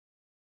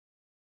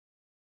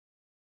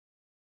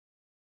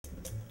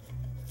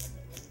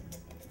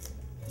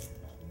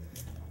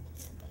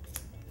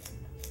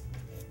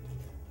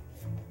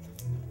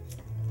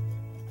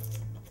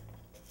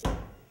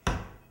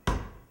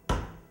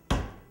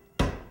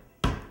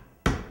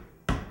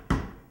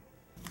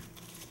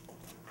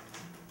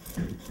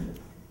My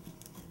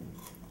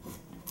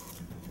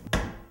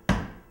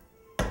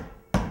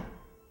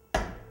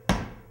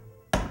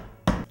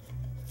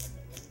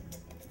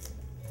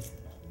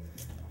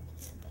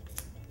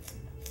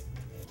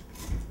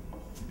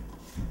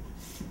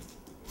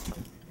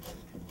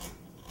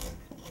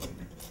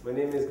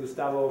name is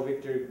Gustavo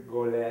Victor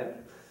Goler,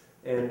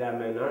 and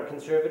I'm an art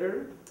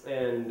conservator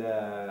and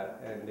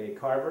a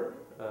carver,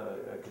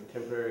 a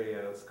contemporary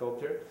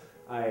sculptor.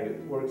 I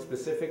work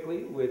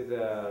specifically with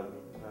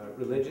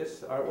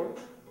religious artwork,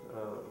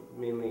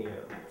 mainly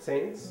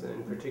saints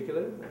in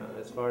particular.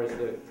 As far as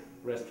the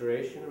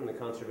restoration and the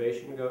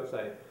conservation goes,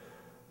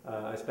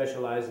 I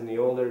specialize in the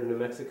older New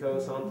Mexico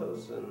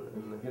santos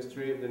and the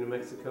history of the New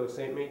Mexico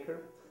saint maker.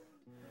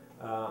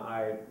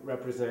 I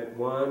represent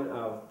one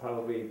of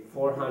probably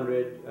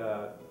 400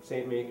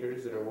 saint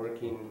makers that are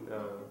working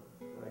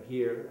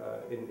here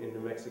in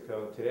New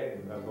Mexico today,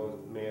 both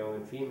male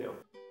and female.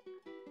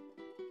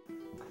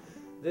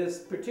 This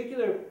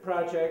particular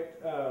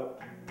project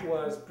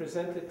was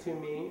presented to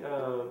me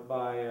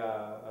by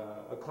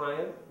a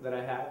client that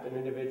I have, an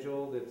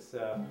individual that's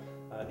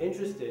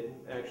interested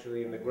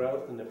actually in the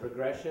growth and the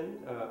progression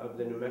of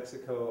the New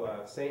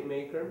Mexico saint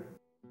maker,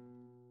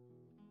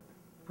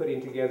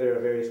 putting together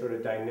a very sort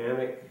of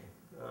dynamic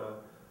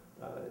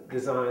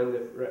design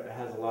that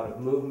has a lot of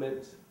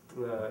movement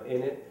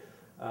in it,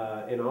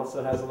 and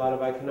also has a lot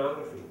of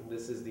iconography.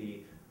 This is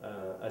the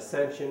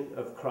ascension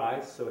of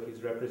Christ, so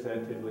he's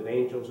represented with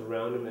angels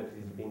around him as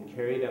he's being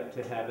carried up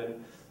to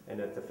heaven, and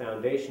at the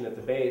foundation, at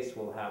the base,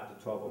 we'll have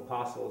the 12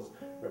 apostles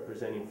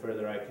representing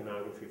further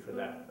iconography for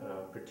that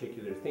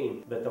particular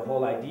theme. But the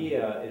whole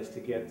idea is to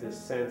get this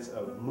sense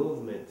of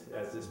movement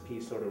as this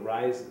piece sort of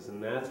rises,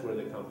 and that's where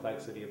the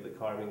complexity of the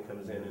carving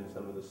comes in and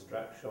some of the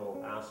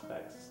structural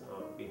aspects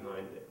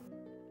behind it.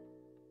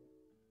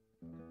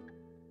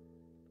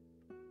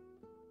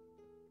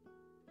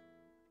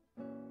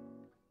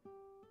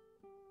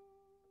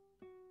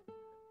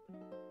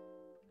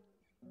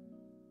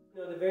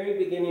 The very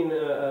beginning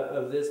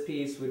of this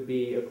piece would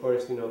be, of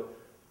course,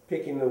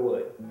 picking the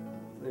wood,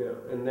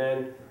 and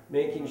then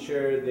making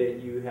sure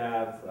that you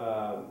have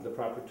the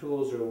proper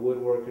tools or a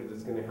woodworker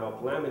that's going to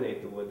help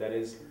laminate the wood. That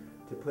is,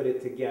 to put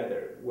it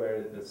together,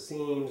 where the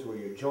seams, where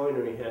your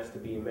joinery has to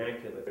be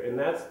immaculate. And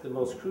that's the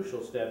most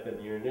crucial step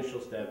in your initial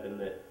step, in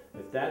that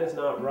if that is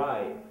not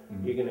right,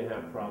 you're going to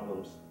have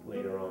problems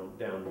later on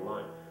down the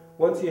line.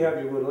 Once you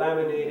have your wood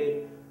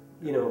laminated,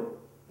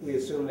 we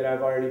assume that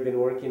I've already been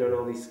working on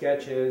all these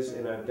sketches,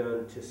 and I've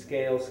done to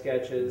scale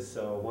sketches.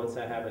 So once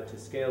I have a to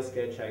scale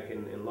sketch, I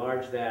can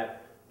enlarge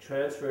that,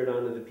 transfer it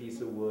onto the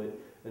piece of wood,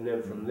 and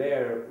then from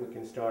there we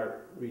can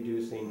start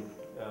reducing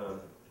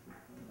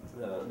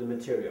the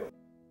material.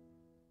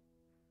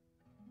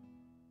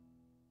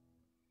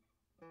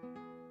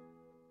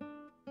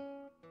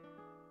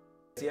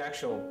 The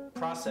actual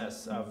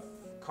process of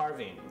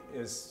carving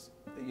is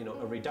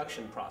a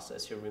reduction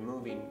process. You're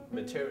removing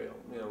material.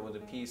 With a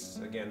piece,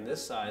 again,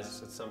 this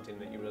size, it's something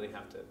that you really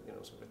have to,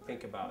 sort of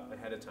think about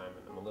ahead of time.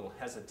 And I'm a little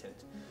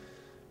hesitant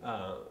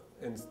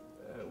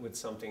with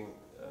something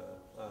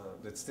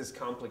that's this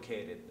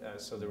complicated,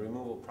 so the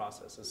removal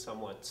process is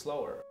somewhat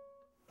slower.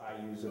 I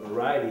use a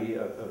variety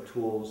of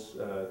tools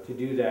to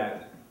do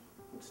that,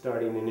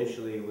 starting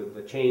initially with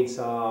the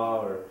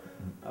chainsaw,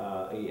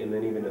 and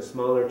then even a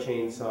smaller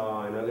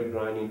chainsaw and other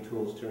grinding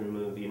tools to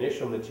remove the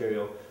initial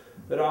material.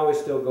 But always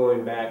still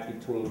going back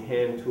between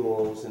hand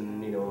tools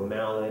and a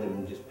mallet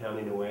and just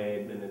pounding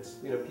away. And it's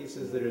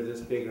pieces that are this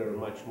big are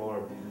much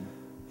more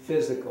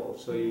physical.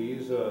 So you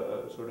use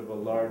a sort of a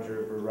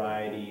larger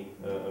variety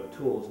of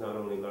tools, not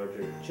only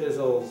larger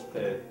chisels,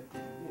 but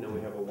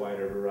we have a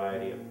wider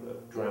variety of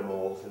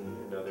Dremels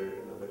and other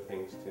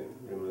things to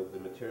remove the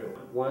material.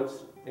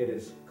 Once it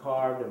is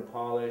carved and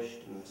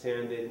polished and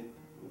sanded,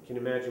 you can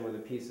imagine with a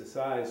piece of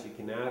size, you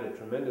can add a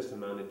tremendous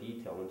amount of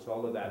detail, and so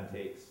all of that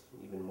takes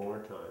even more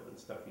time and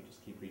stuff. You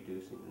just keep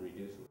reducing and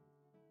reducing.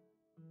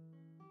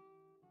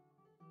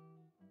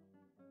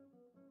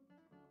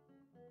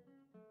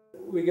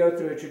 We go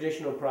through a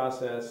traditional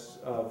process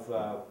of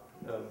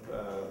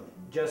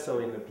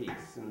gessoing the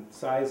piece and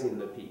sizing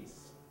the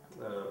piece.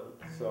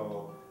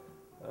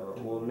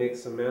 We'll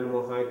mix some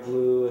animal hide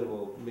glue and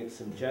we'll mix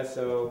some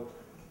gesso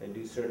and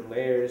do certain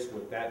layers.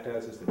 What that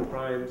does is it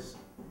primes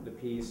the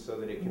piece so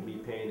that it can be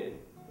painted.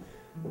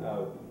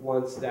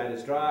 Once that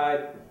is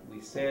dried,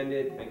 we sand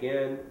it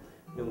again,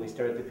 and we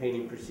start the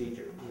painting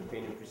procedure. The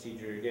painting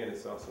procedure, again,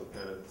 is also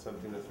kind of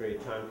something that's very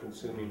time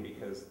consuming,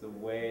 because the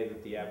way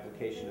that the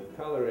application of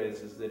color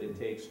is that it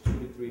takes 2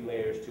 to 3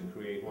 layers to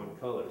create one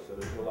color. So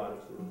there's a lot of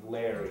sort of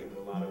layering,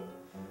 a lot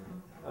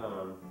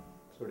of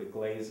sort of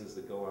glazes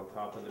that go on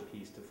top of the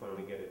piece to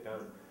finally get it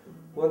done.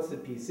 Once the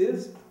piece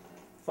is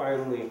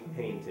finally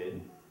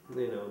painted,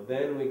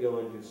 then we go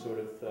into sort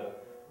of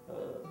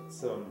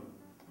some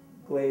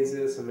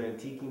glazes, some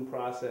antiquing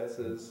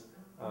processes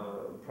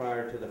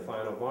prior to the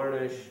final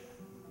varnish.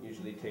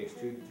 Usually takes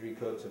 2 to 3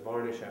 coats of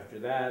varnish after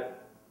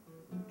that.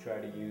 We try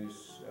to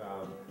use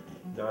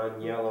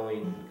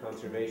non-yellowing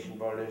conservation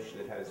varnish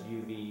that has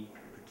UV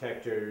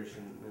protectors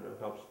and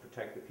helps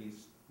protect the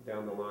piece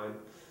down the line.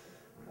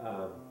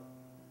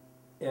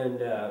 And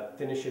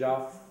finish it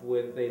off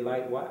with a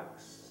light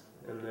wax,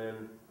 and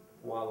then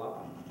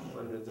voila,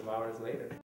 hundreds of hours later.